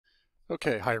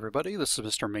Okay, hi everybody, this is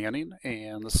Mr. Manning,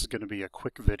 and this is going to be a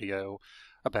quick video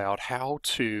about how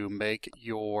to make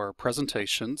your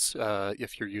presentations,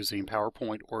 if you're using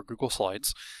PowerPoint or Google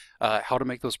Slides, how to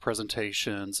make those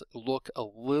presentations look a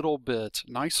little bit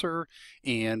nicer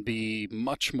and be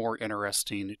much more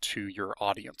interesting to your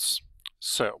audience.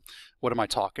 So, what am I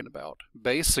talking about?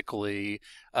 Basically,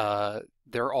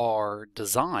 there are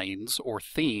designs or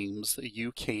themes that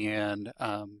you can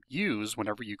use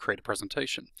whenever you create a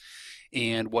presentation.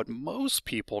 And what most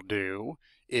people do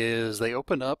is they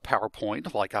open up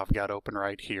PowerPoint, like I've got open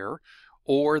right here,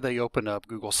 or they open up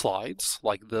Google Slides,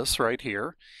 like this right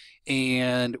here.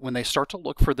 And when they start to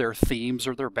look for their themes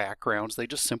or their backgrounds, they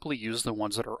just simply use the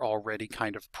ones that are already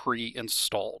kind of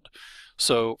pre-installed.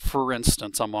 So for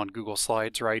instance, I'm on Google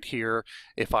Slides right here.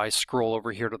 If I scroll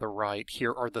over here to the right,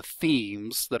 here are the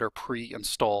themes that are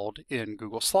pre-installed in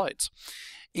Google Slides.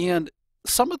 And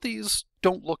some of these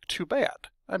don't look too bad.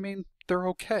 I mean, they're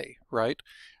okay, right?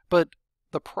 But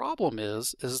the problem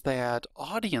is that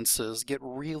audiences get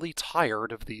really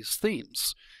tired of these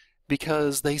themes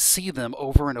because they see them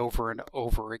over and over and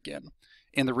over again.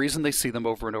 And the reason they see them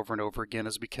over and over and over again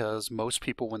is because most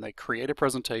people, when they create a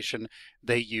presentation,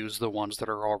 they use the ones that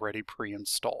are already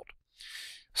pre-installed.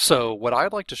 So what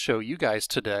I'd like to show you guys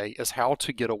today is how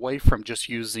to get away from just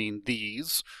using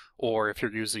these, or if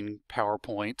you're using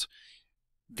PowerPoint,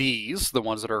 these, the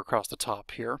ones that are across the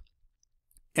top here,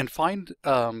 and find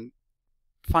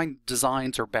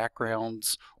designs or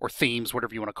backgrounds or themes,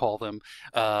 whatever you want to call them,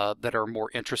 that are more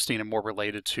interesting and more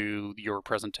related to your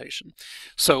presentation.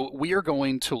 So we are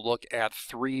going to look at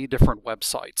 3 different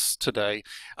websites today.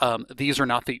 These are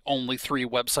not the only 3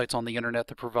 websites on the internet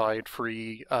that provide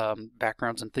free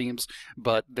backgrounds and themes,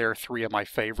 but they're 3 of my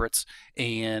favorites.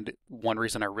 And one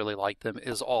reason I really like them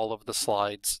is all of the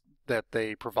slides that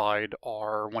they provide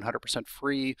are 100%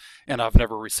 free, and I've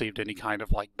never received any kind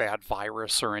of like bad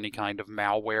virus or any kind of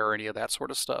malware or any of that sort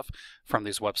of stuff from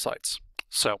these websites.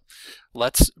 So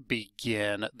let's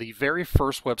begin. The very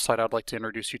first website I'd like to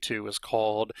introduce you to is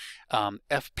called fppt.com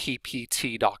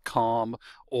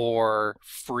or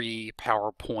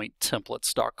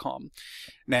freepowerpointtemplates.com.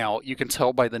 Now you can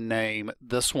tell by the name,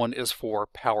 this one is for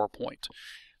PowerPoint.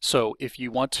 So if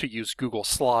you want to use Google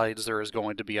Slides, there is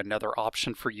going to be another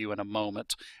option for you in a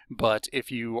moment. But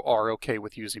if you are okay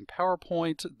with using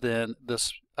PowerPoint, then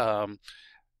this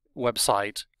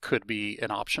website could be an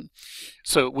option.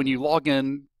 So when you log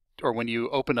in or when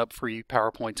you open up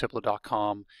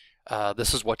freepowerpointtemplate.com,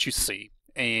 this is what you see.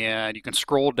 And you can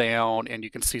scroll down and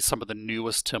you can see some of the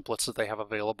newest templates that they have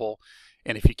available.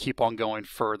 And if you keep on going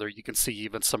further, you can see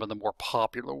even some of the more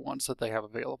popular ones that they have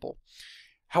available.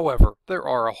 However, there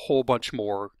are a whole bunch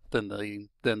more than the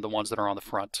ones that are on the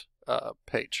front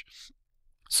page.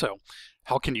 So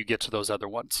how can you get to those other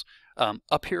ones?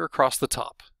 Up here across the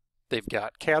top, they've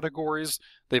got categories.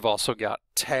 They've also got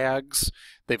tags.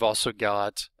 They've also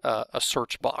got a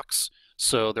search box.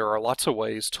 So there are lots of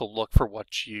ways to look for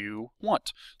what you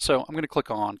want. So I'm going to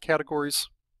click on categories.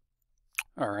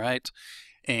 All right.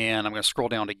 And I'm going to scroll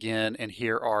down again, and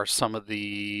here are some of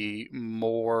the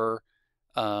more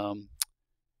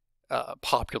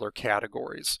popular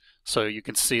categories. So you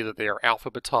can see that they are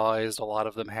alphabetized. A lot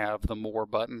of them have the more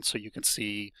button, so you can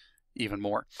see even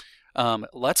more.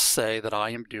 Let's say that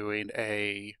I am doing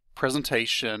a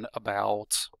presentation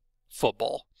about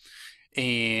football,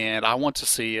 and I want to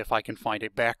see if I can find a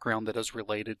background that is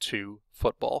related to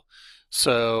football.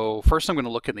 So first I'm going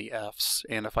to look in the F's,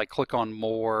 and if I click on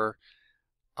more,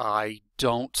 I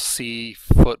don't see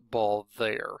football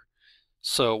there.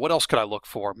 So what else could I look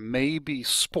for? Maybe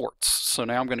sports. So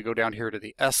now I'm going to go down here to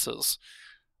the S's.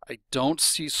 I don't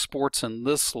see sports in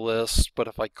this list, but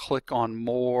if I click on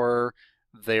more,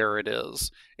 there it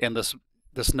is. And this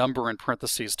number in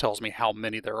parentheses tells me how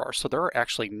many there are. So there are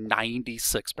actually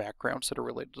 96 backgrounds that are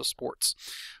related to sports.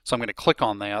 So I'm going to click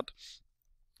on that,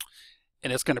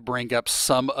 and it's going to bring up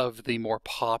some of the more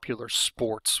popular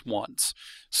sports ones.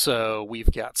 So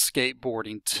we've got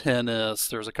skateboarding, tennis,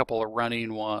 there's a couple of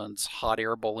running ones, hot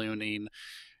air ballooning,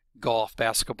 golf,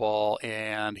 basketball,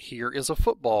 and here is a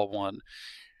football one.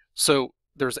 So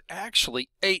there's actually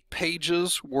 8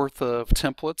 pages worth of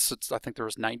templates. I think there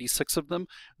was 96 of them.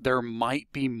 There might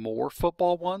be more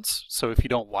football ones, so if you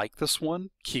don't like this one,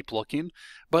 keep looking.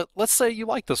 But let's say you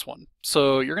like this one.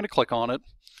 So you're going to click on it.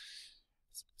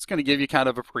 It's going to give you kind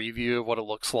of a preview of what it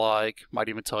looks like, might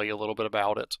even tell you a little bit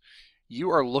about it. you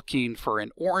are looking for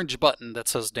an orange button that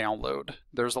says download.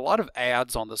 There's a lot of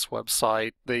ads on this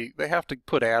website. They have to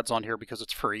put ads on here because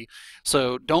it's free.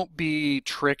 So don't be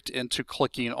tricked into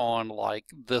clicking on like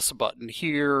this button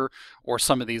here or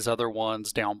some of these other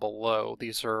ones down below.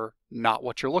 These are not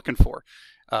what you're looking for.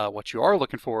 What you are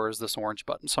looking for is this orange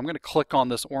button. So I'm going to click on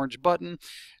this orange button.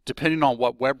 Depending on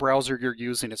what web browser you're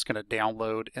using, it's going to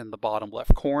download in the bottom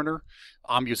left corner.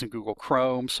 I'm using Google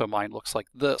Chrome, so mine looks like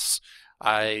this.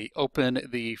 I open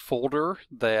the folder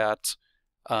that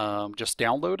just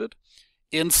downloaded.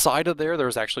 Inside of there,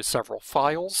 there's actually several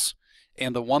files.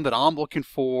 And the one that I'm looking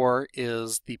for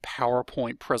is the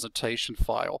PowerPoint presentation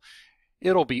file.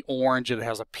 It'll be orange. It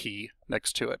has a P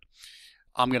next to it.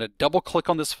 I'm going to double click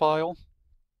on this file.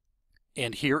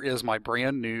 And here is my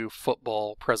brand new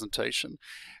football presentation.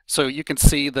 So you can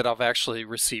see that I've actually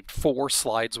received 4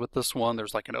 slides with this one.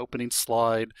 There's like an opening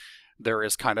slide. There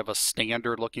is kind of a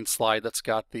standard looking slide that's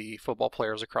got the football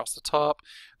players across the top.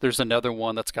 There's another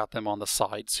one that's got them on the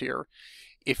sides here.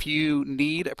 If you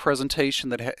need a presentation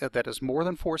that is more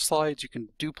than 4 slides, you can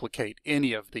duplicate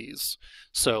any of these.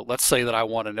 So let's say that I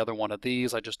want another one of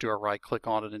these. I just do a right click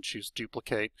on it and choose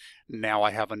duplicate. Now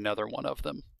I have another one of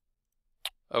them.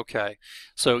 Okay,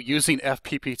 so using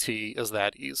FPPT is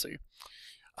that easy.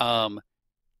 I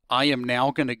am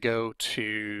now going to go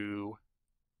to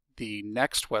the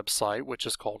next website, which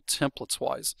is called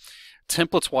TemplateWise.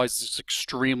 TemplateWise is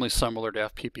extremely similar to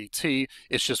FPPT.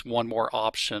 It's just one more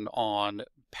option on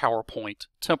PowerPoint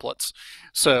templates.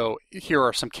 So here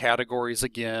are some categories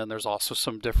again. There's also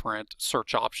some different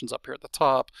search options up here at the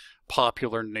top,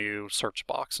 popular, new, search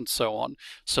box, and so on.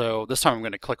 So this time I'm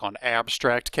going to click on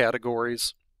abstract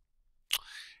categories.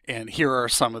 And here are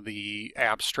some of the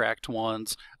abstract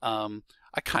ones.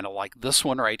 I kind of like this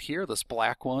one right here, this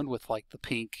black one with like the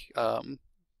pink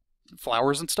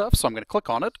flowers and stuff. So I'm going to click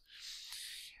on it.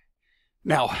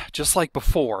 Now, just like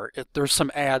before, there's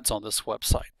some ads on this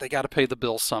website. They got to pay the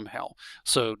bill somehow.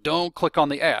 So don't click on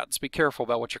the ads. Be careful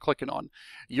about what you're clicking on.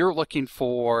 You're looking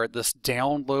for this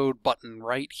download button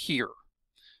right here.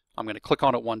 I'm going to click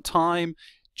on it one time.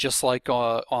 Just like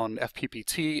on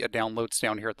FPPT, it downloads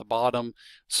down here at the bottom.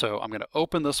 So I'm going to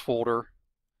open this folder.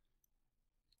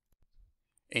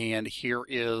 And here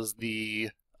is the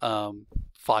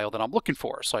file that I'm looking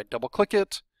for. So I double click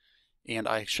it. And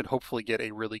I should hopefully get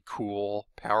a really cool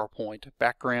PowerPoint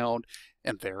background.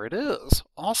 And there it is.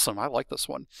 Awesome. I like this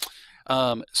one.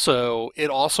 So it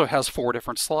also has 4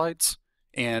 different slides.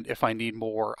 And if I need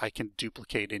more, I can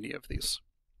duplicate any of these.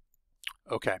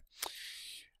 Okay.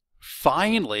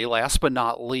 Finally, last but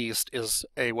not least, is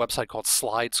a website called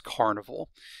Slides Carnival.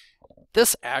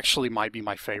 This actually might be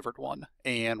my favorite one.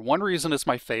 And one reason it's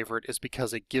my favorite is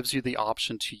because it gives you the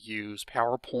option to use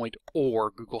PowerPoint or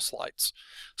Google Slides.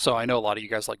 So I know a lot of you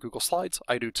guys like Google Slides.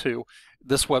 I do too.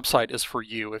 This website is for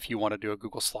you if you want to do a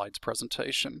Google Slides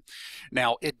presentation.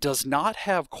 Now, it does not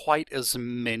have quite as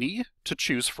many to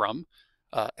choose from.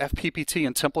 FPPT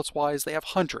and TemplateWise, they have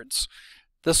hundreds.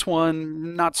 This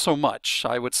one, not so much.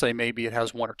 I would say maybe it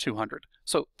has 100 or 200.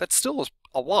 So that still is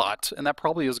a lot, and that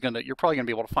probably is you're probably going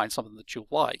to be able to find something that you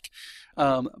like.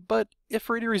 But if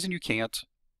for any reason you can't,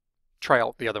 try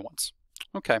out the other ones.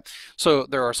 Okay, so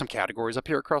there are some categories up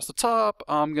here across the top.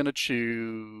 I'm going to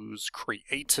choose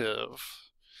creative.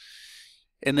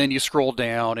 And then you scroll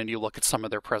down and you look at some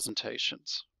of their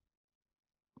presentations.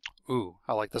 Ooh,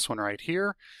 I like this one right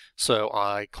here. So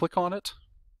I click on it.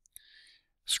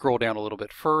 Scroll down a little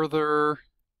bit further.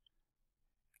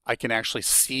 I can actually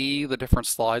see the different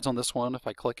slides on this one if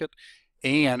I click it.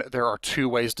 And there are 2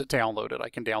 ways to download it. I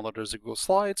can download it as Google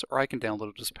Slides, or I can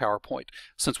download it as PowerPoint.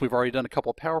 Since we've already done a couple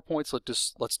of PowerPoints,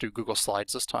 let's do Google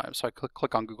Slides this time. So I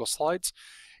click on Google Slides.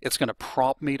 It's going to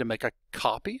prompt me to make a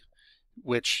copy,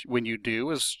 which when you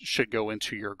do should go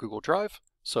into your Google Drive.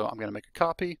 So I'm going to make a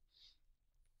copy.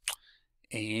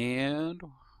 And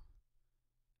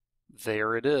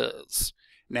there it is.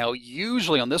 Now,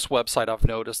 usually on this website, I've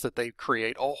noticed that they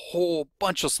create a whole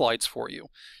bunch of slides for you.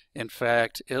 In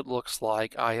fact, it looks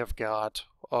like I have got,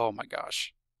 oh my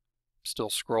gosh, still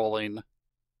scrolling,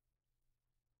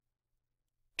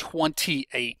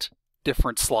 28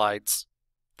 different slides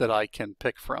that I can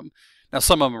pick from. Now,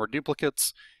 some of them are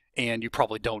duplicates, and you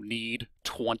probably don't need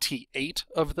 28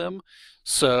 of them.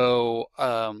 So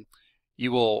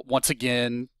you will, once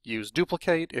again, use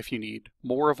duplicate if you need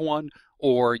more of one,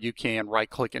 or you can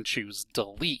right-click and choose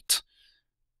delete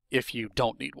if you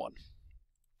don't need one.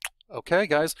 Okay,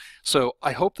 guys, so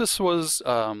I hope this was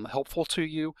helpful to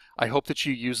you. I hope that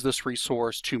you use this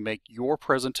resource to make your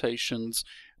presentations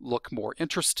look more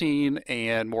interesting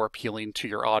and more appealing to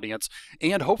your audience.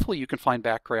 And hopefully you can find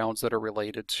backgrounds that are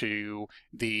related to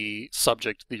the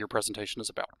subject that your presentation is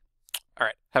about. All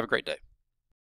right, have a great day.